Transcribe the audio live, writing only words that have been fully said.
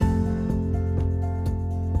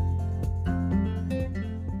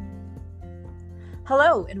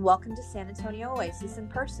Hello and welcome to San Antonio Oasis in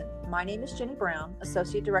person. My name is Jenny Brown,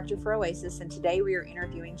 Associate Director for Oasis, and today we are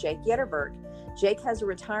interviewing Jake Yetterberg. Jake has a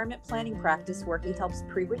retirement planning practice where he helps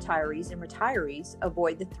pre-retirees and retirees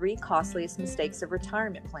avoid the three costliest mistakes of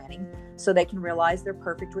retirement planning so they can realize their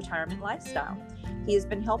perfect retirement lifestyle. He has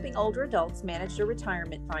been helping older adults manage their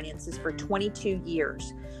retirement finances for 22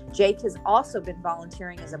 years. Jake has also been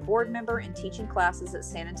volunteering as a board member and teaching classes at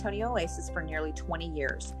San Antonio Oasis for nearly 20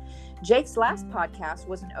 years. Jake's last podcast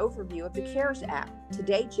was an overview of the CARES Act.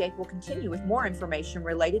 Today, Jake will continue with more information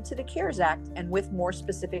related to the CARES Act and with more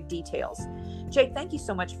specific details. Jake, thank you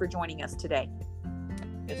so much for joining us today.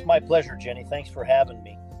 It's my pleasure, Jenny. Thanks for having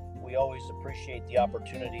me. We always appreciate the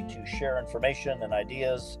opportunity to share information and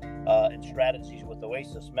ideas and strategies with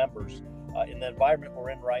Oasis members. In the environment we're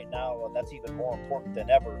in right now, that's even more important than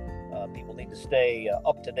ever. People need to stay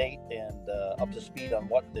up to date and up to speed on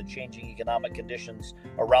what the changing economic conditions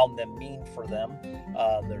around them mean for them.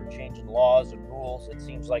 They're changing laws and rules. It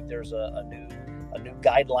seems like there's a new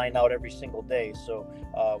guideline out every single day. So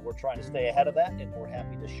we're trying to stay ahead of that, and we're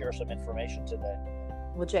happy to share some information today.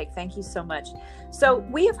 Well, Jake, thank you so much. So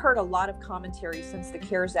we have heard a lot of commentary since the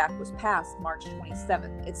CARES Act was passed March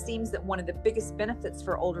 27th. It seems that one of the biggest benefits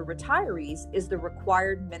for older retirees is the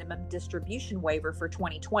required minimum distribution waiver for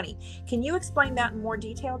 2020. Can you explain that in more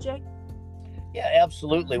detail, Jake? Yeah,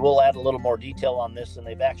 absolutely. We'll add a little more detail on this, and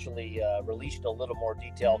they've actually released a little more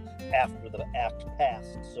detail after the act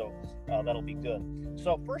passed, so that'll be good.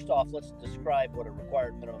 So first off, let's describe what a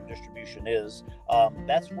required minimum distribution is.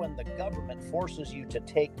 That's when the government forces you to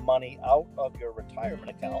take money out of your retirement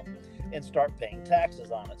account and start paying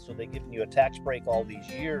taxes on it. So they've given you a tax break all these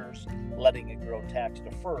years, letting it grow tax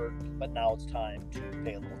deferred, but now it's time to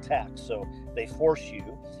pay a little tax. So they force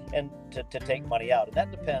you and to take money out. And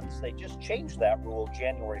that depends. They just changed that rule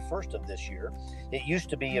January 1st of this year. It used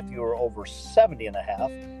to be if you were over 70 and a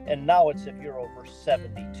half, and now it's if you're over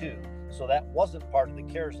 72. So that wasn't part of the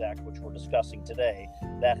CARES Act, which we're discussing today.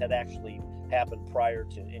 That had actually happened prior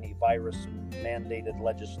to any virus-mandated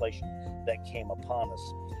legislation that came upon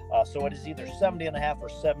us. So it is either 70 and a half or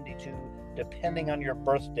 72, depending on your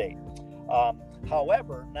birth date.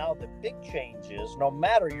 However, now the big change is no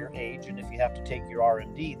matter your age, and if you have to take your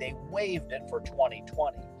RMD, they waived it for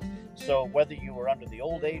 2020. So whether you were under the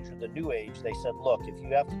old age or the new age, they said, look, if you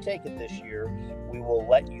have to take it this year, we will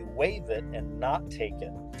let you waive it and not take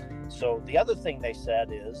it. So the other thing they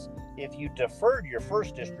said is if you deferred your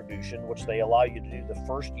first distribution, which they allow you to do the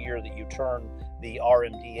first year that you turn the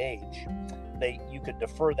RMD age, you could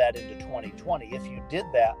defer that into 2020. If you did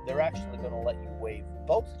that, they're actually going to let you waive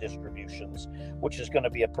both distributions, which is going to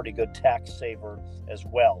be a pretty good tax saver as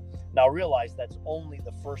well. Now realize that's only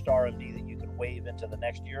the first RMD that you can waive into the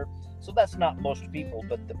next year. So that's not most people,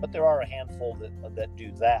 but there are a handful that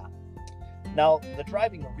do that. Now, the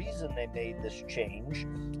driving reason they made this change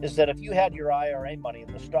is that if you had your IRA money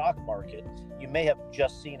in the stock market, you may have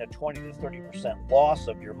just seen a 20 to 30% loss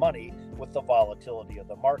of your money with the volatility of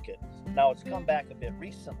the market. Now, it's come back a bit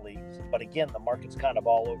recently, but again, the market's kind of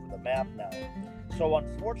all over the map now. So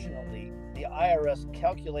unfortunately, the IRS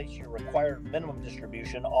calculates your required minimum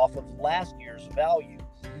distribution off of last year's value.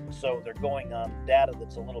 So they're going on data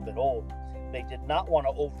that's a little bit old. They did not want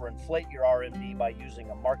to overinflate your RMD by using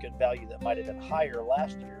a market value that might have been higher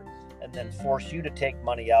last year and then force you to take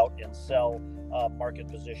money out and sell market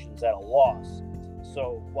positions at a loss.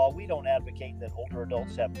 So while we don't advocate that older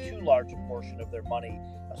adults have too large a portion of their money,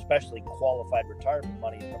 especially qualified retirement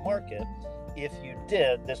money in the market, if you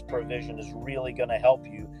did, this provision is really going to help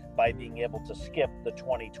you by being able to skip the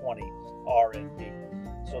 2020 RMD.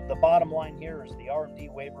 So the bottom line here is the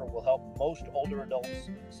RMD waiver will help most older adults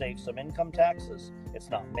save some income taxes.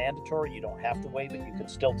 It's not mandatory. You don't have to waive it. You can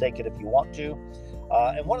still take it if you want to.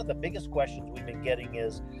 And one of the biggest questions we've been getting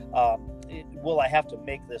is, will I have to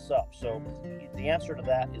make this up? So the answer to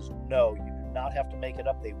that is no, you do not have to make it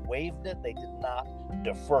up. They waived it. They did not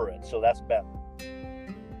defer it. So that's better.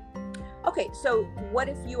 Okay, so what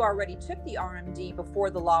if you already took the RMD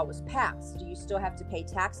before the law was passed? Do you still have to pay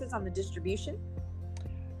taxes on the distribution?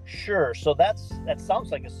 Sure. So that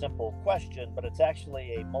sounds like a simple question, but it's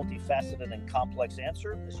actually a multifaceted and complex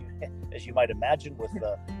answer. As you might imagine, with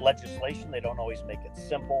the legislation, they don't always make it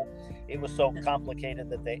simple. It was so complicated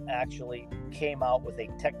that they actually came out with a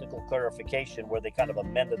technical clarification where they kind of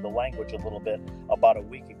amended the language a little bit about a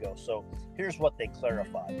week ago. So here's what they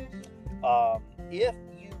clarified. If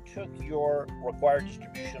you took your required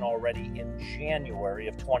distribution already in January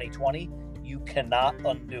of 2020, you cannot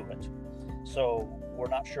undo it. So we're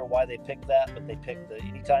not sure why they picked that, but they picked the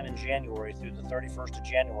anytime in January through the 31st of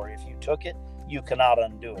January. If you took it, you cannot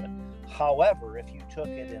undo it. However, if you took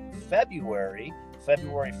it in February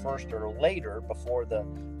 1st or later, before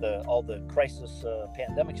all the crisis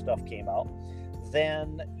pandemic stuff came out,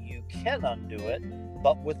 then you can undo it,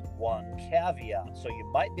 but with one caveat. So you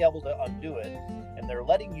might be able to undo it, and they're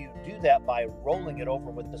letting you do that by rolling it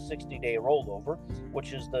over with the 60-day rollover,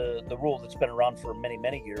 which is the rule that's been around for many,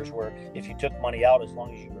 many years, where if you took money out, as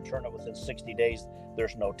long as you return it within 60 days,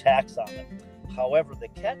 there's no tax on it. However, the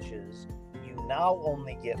catch is you now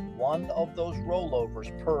only get one of those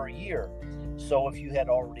rollovers per year. So if you had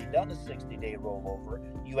already done a 60-day rollover,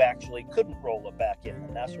 you actually couldn't roll it back in.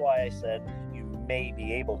 And that's why I said you may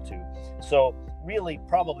be able to. So really,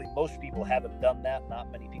 probably most people haven't done that.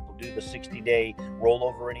 Not many people do the 60-day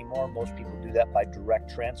rollover anymore. Most people do that by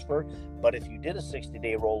direct transfer. But if you did a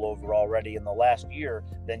 60-day rollover already in the last year,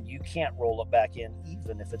 then you can't roll it back in,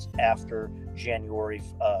 even if it's after February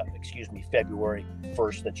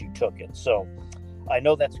 1st that you took it. So I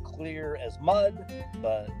know that's clear as mud,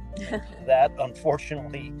 but that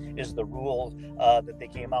unfortunately is the rule that they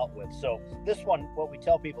came out with. So this one, what we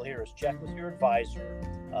tell people here is check with your advisor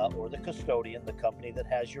or the custodian, the company that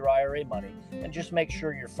has your IRA money, and just make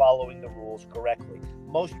sure you're following the rules correctly.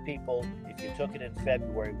 Most people, if you took it in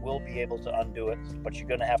February, will be able to undo it, but you're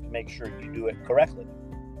going to have to make sure you do it correctly.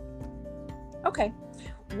 Okay.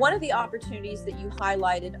 One of the opportunities that you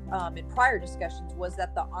highlighted in prior discussions was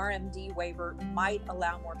that the RMD waiver might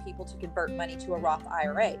allow more people to convert money to a Roth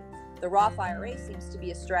IRA. The Roth IRA seems to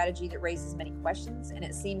be a strategy that raises many questions, and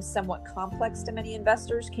it seems somewhat complex to many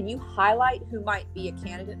investors. Can you highlight who might be a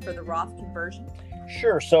candidate for the Roth conversion?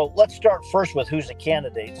 Sure. So let's start first with who's a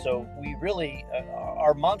candidate. So we really,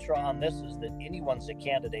 our mantra on this is that anyone's a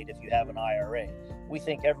candidate if you have an IRA. We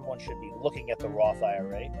think everyone should be looking at the Roth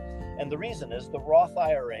IRA. And the reason is the Roth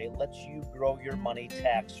IRA lets you grow your money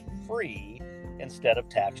tax-free instead of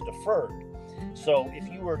tax-deferred. So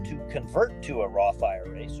if you were to convert to a Roth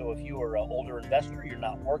IRA, so if you were an older investor, you're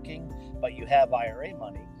not working, but you have IRA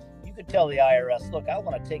money, you could tell the IRS, look, I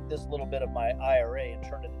want to take this little bit of my IRA and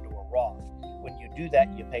turn it into a Roth. When you do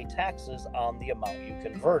that, you pay taxes on the amount you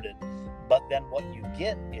converted, but then what you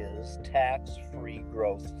get is tax-free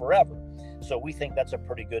growth forever. So we think that's a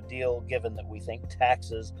pretty good deal, given that we think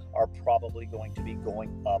taxes are probably going to be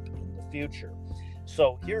going up in the future.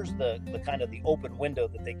 So here's the kind of the open window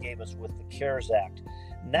that they gave us with the CARES Act.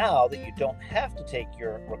 Now that you don't have to take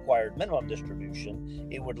your required minimum distribution,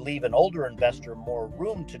 it would leave an older investor more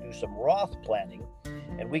room to do some Roth planning.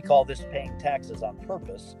 And we call this paying taxes on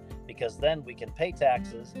purpose, because then we can pay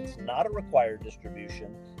taxes. It's not a required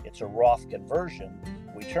distribution. It's a Roth conversion.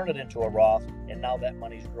 We turn it into a Roth, and now that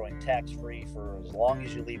money's growing tax-free for as long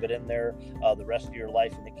as you leave it in there the rest of your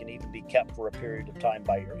life, and it can even be kept for a period of time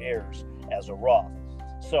by your heirs as a Roth.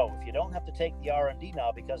 So if you don't have to take the RMD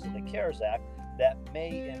now because of the CARES Act, that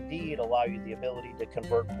may indeed allow you the ability to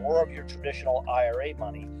convert more of your traditional IRA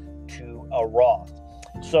money to a Roth.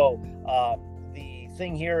 So the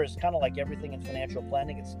thing here is kind of like everything in financial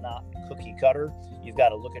planning. It's not cookie cutter. You've got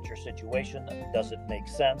to look at your situation. Does it make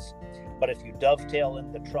sense? But if you dovetail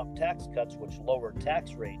in the Trump tax cuts, which lowered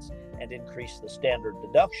tax rates and increased the standard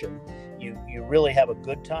deduction, you really have a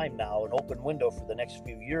good time now, an open window for the next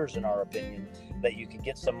few years, in our opinion, that you can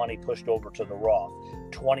get some money pushed over to the Roth.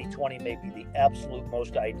 2020 may be the absolute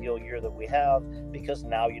most ideal year that we have, because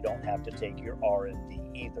now you don't have to take your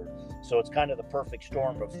RMD either. So it's kind of the perfect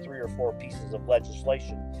storm of 3 or 4 pieces of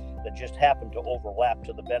legislation that just happen to overlap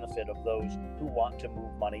to the benefit of those who want to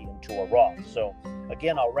move money into a Roth. So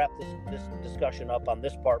again, I'll wrap this discussion up on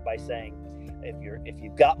this part by saying, if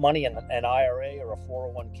you've got money in an IRA or a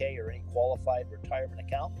 401k or any qualified retirement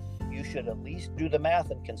account, you should at least do the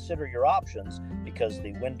math and consider your options, because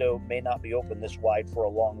the window may not be open this wide for a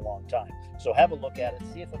long, long time. So have a look at it,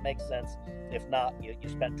 see if it makes sense. If not, you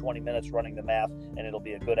spend 20 minutes running the math, and it'll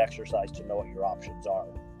be a good exercise to know what your options are.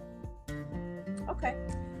 Okay.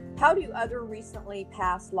 How do other recently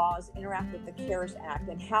passed laws interact with the CARES Act,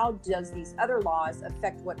 and how does these other laws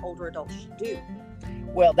affect what older adults should do?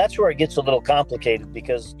 Well, that's where it gets a little complicated,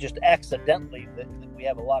 because just accidentally we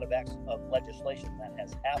have a lot of legislation that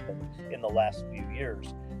has happened in the last few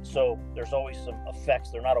years. So there's always some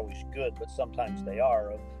effects. They're not always good, but sometimes they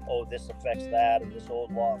are, of, oh, this affects that, and this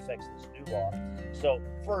old law affects this new law. So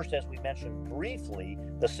first, as we mentioned briefly,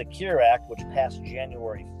 the Secure Act, which passed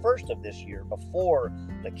January 1st of this year, before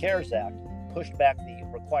the CARES Act, pushed back the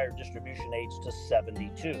required distribution age to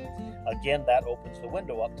 72. Again, that opens the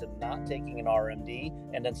window up to not taking an RMD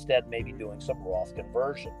and instead maybe doing some Roth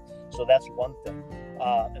conversion. So that's one thing.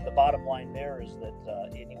 And the bottom line there is that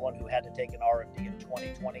anyone who had to take an RMD in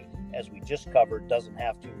 2020, as we just covered, doesn't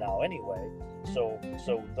have to now anyway. So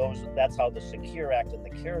that's how the Secure Act and the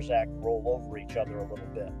CARES Act roll over each other a little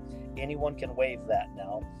bit. Anyone can waive that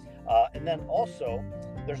now. And then also,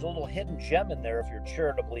 there's a little hidden gem in there if you're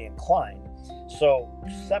charitably inclined. So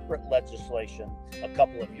separate legislation a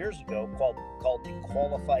couple of years ago called the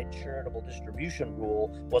Qualified Charitable Distribution Rule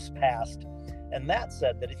was passed. And that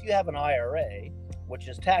said that if you have an IRA, which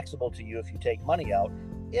is taxable to you if you take money out,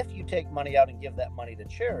 if you take money out and give that money to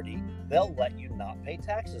charity, they'll let you not pay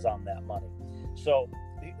taxes on that money. So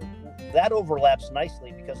that overlaps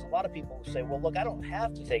nicely because a lot of people say, well, look, I don't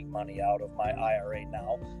have to take money out of my IRA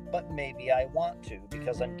now, but maybe I want to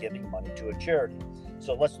because I'm giving money to a charity.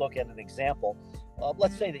 So let's look at an example.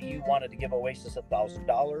 Let's say that you wanted to give Oasis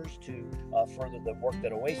 $1,000 to further the work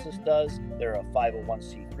that Oasis does. They're a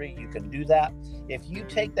 501c3. You can do that. If you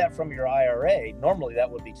take that from your IRA, normally that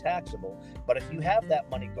would be taxable. But if you have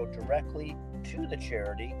that money go directly to the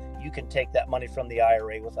charity, you can take that money from the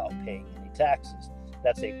IRA without paying any taxes.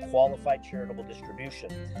 That's a qualified charitable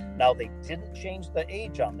distribution. Now, they didn't change the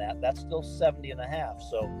age on that. That's still 70 and a half.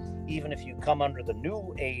 So even if you come under the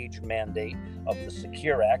new age mandate of the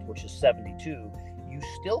Secure Act, which is 72, you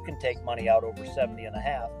still can take money out over 70 and a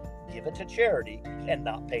half, give it to charity, and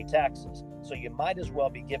not pay taxes. So you might as well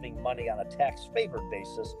be giving money on a tax-favored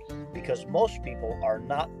basis because most people are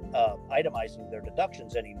not itemizing their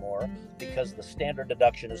deductions anymore because the standard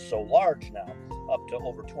deduction is so large now, up to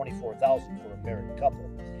over $24,000 for a married couple.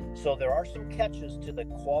 So there are some catches to the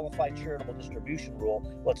qualified charitable distribution rule.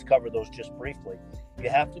 Let's cover those just briefly. You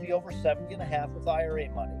have to be over 70 and a half with IRA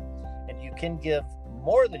money, and you can give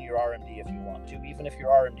more than your RMD if you want to. Even if your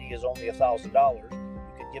RMD is only $1,000,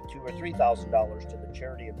 you could give $2,000 or $3,000 to the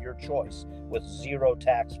charity of your choice with zero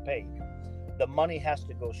tax paid. The money has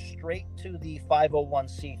to go straight to the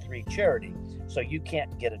 501c3 charity. So you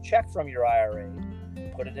can't get a check from your IRA,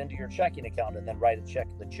 put it into your checking account, and then write a check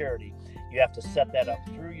to the charity. You have to set that up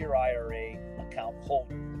through your IRA account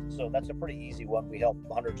holder. So that's a pretty easy one. We help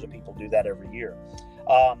hundreds of people do that every year.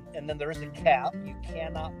 And then there is a cap. You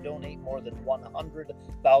cannot donate more than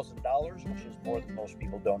 $100,000, which is more than most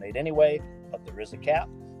people donate anyway, but there is a cap.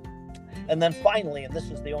 And then finally, and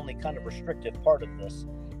this is the only kind of restrictive part of this,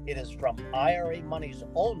 it is from IRA monies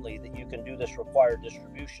only that you can do this required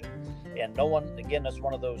distribution. And no one, again, that's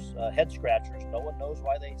one of those head scratchers. No one knows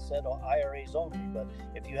why they said IRAs only. But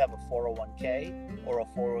if you have a 401k or a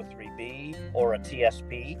 403b or a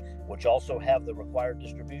TSP, which also have the required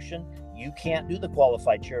distribution, you can't do the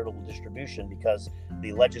qualified charitable distribution because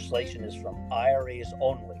the legislation is from IRAs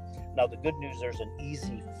only. Now, the good news, there's an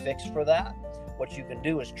easy fix for that. What you can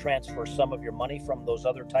do is transfer some of your money from those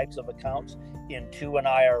other types of accounts into an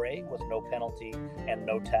IRA with no penalty and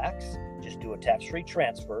no tax. Just do a tax-free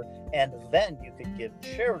transfer, and then you could give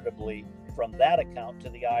charitably from that account to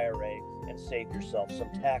the IRA and save yourself some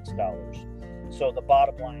tax dollars. So the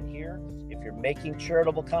bottom line here, if you're making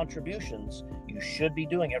charitable contributions, you should be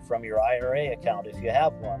doing it from your IRA account if you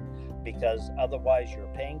have one, because otherwise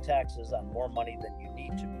you're paying taxes on more money than you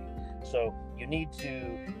need to be. So you need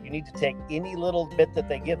to take any little bit that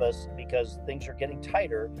they give us because things are getting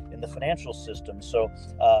tighter in the financial system. So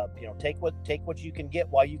take what you can get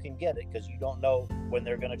while you can get it, because you don't know when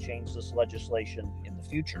they're going to change this legislation in the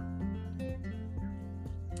future.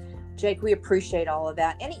 Jake, we appreciate all of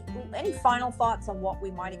that. Any final thoughts on what we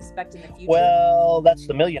might expect in the future? Well, that's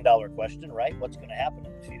the $1 million question, right? What's going to happen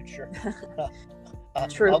in the future?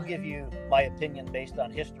 True. I'll give you my opinion based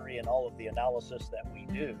on history and all of the analysis that we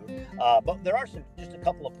do. But there are just a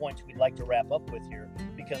couple of points we'd like to wrap up with here,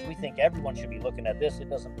 because we think everyone should be looking at this. It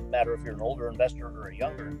doesn't matter if you're an older investor or a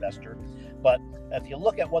younger investor. But if you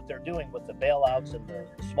look at what they're doing with the bailouts and the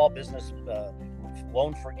small business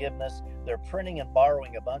loan forgiveness, they're printing and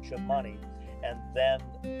borrowing a bunch of money and then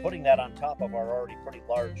putting that on top of our already pretty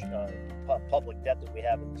large public debt that we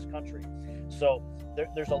have in this country. So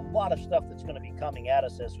there's a lot of stuff that's going to be coming at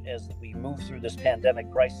us as we move through this pandemic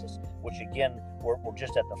crisis, which again, we're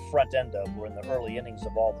just at the front end of. We're in the early innings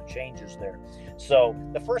of all the changes there. So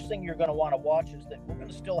the first thing you're going to want to watch is that we're going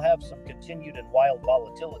to still have some continued and wild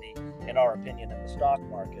volatility, in our opinion, in the stock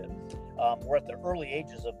market. We're at the early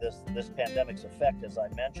ages of this pandemic's effect, as I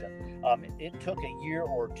mentioned. It took a year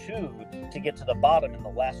or two to get to the bottom in the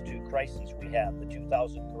last two crises we had, the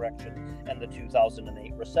 2000 correction and the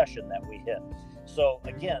 2008 recession that we hit. So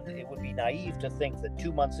again, it would be naive to think that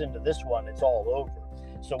 2 months into this one, it's all over.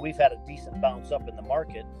 So we've had a decent bounce up in the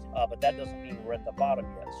market, but that doesn't mean we're at the bottom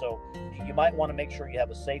yet. So you might want to make sure you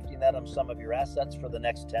have a safety net on some of your assets for the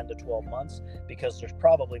next 10 to 12 months, because there's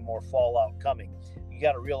probably more fallout coming. You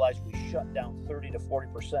got to realize we shut down 30 to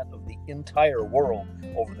 40% of the entire world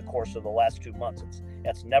over the course of the last 2 months.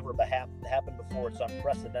 That's never happened before. It's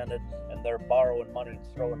unprecedented, and they're borrowing money and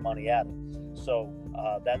throwing money at it. So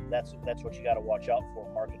that's what you got to watch out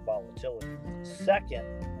for, market volatility. Second,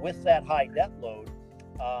 with that high debt load,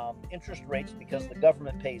 interest rates, because the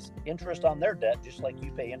government pays interest on their debt, just like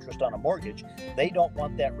you pay interest on a mortgage, they don't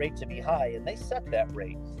want that rate to be high, and they set that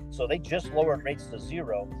rate. So they just lowered rates to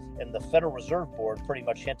 0, and the Federal Reserve Board pretty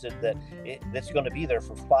much hinted that it's going to be there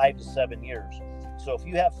for 5 to 7 years. So if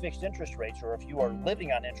you have fixed interest rates, or if you are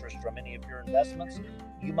living on interest from any of your investments,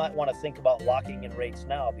 you might want to think about locking in rates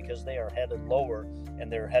now, because they are headed lower,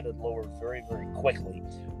 and they're headed lower very, very quickly.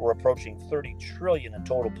 We're approaching $30 trillion in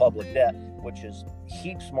total public debt, which is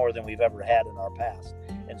heaps more than we've ever had in our past.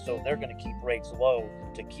 And so they're going to keep rates low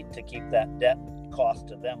to keep that debt cost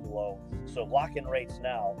to them low. So lock in rates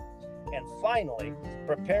now. And finally,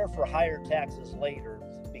 prepare for higher taxes later,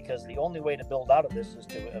 because the only way to build out of this is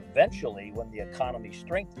to eventually, when the economy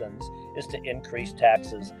strengthens, is to increase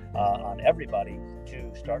taxes on everybody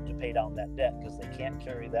to start to pay down that debt, because they can't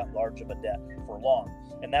carry that large of a debt for long.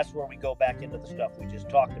 And that's where we go back into the stuff we just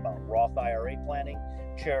talked about: Roth IRA planning,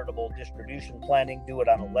 charitable distribution planning. Do it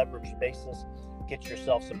on a leveraged basis. Get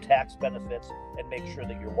yourself some tax benefits, and make sure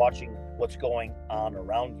that you're watching what's going on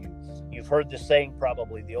around you. You've heard this saying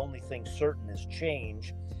probably: the only thing certain is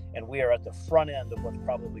change. And we are at the front end of what's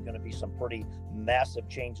probably going to be some pretty massive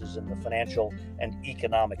changes in the financial and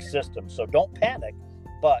economic system. So don't panic,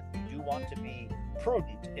 but you do want to be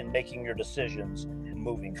prudent in making your decisions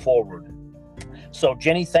moving forward. So,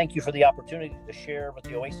 Jenny, thank you for the opportunity to share with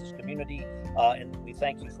the Oasis community, and we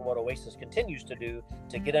thank you for what Oasis continues to do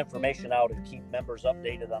to get information out and keep members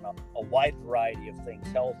updated on a wide variety of things: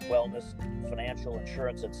 health, wellness, financial,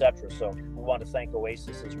 insurance, etc. So we want to thank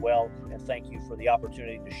Oasis as well, and thank you for the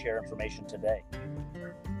opportunity to share information today.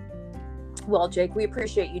 Well, Jake, we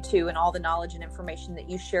appreciate you too, and all the knowledge and information that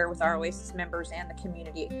you share with our Oasis members and the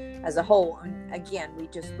community as a whole. And again, we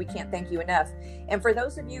can't thank you enough. And for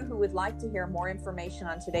those of you who would like to hear more information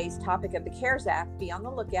on today's topic of the CARES Act, be on the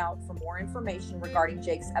lookout for more information regarding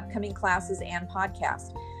Jake's upcoming classes and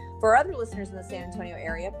podcast. For other listeners in the San Antonio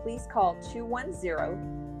area, please call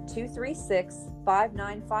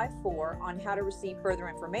 210-236-5954 on how to receive further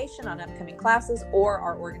information on upcoming classes or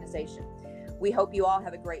our organization. We hope you all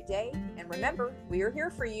have a great day, and remember, we are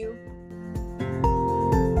here for you.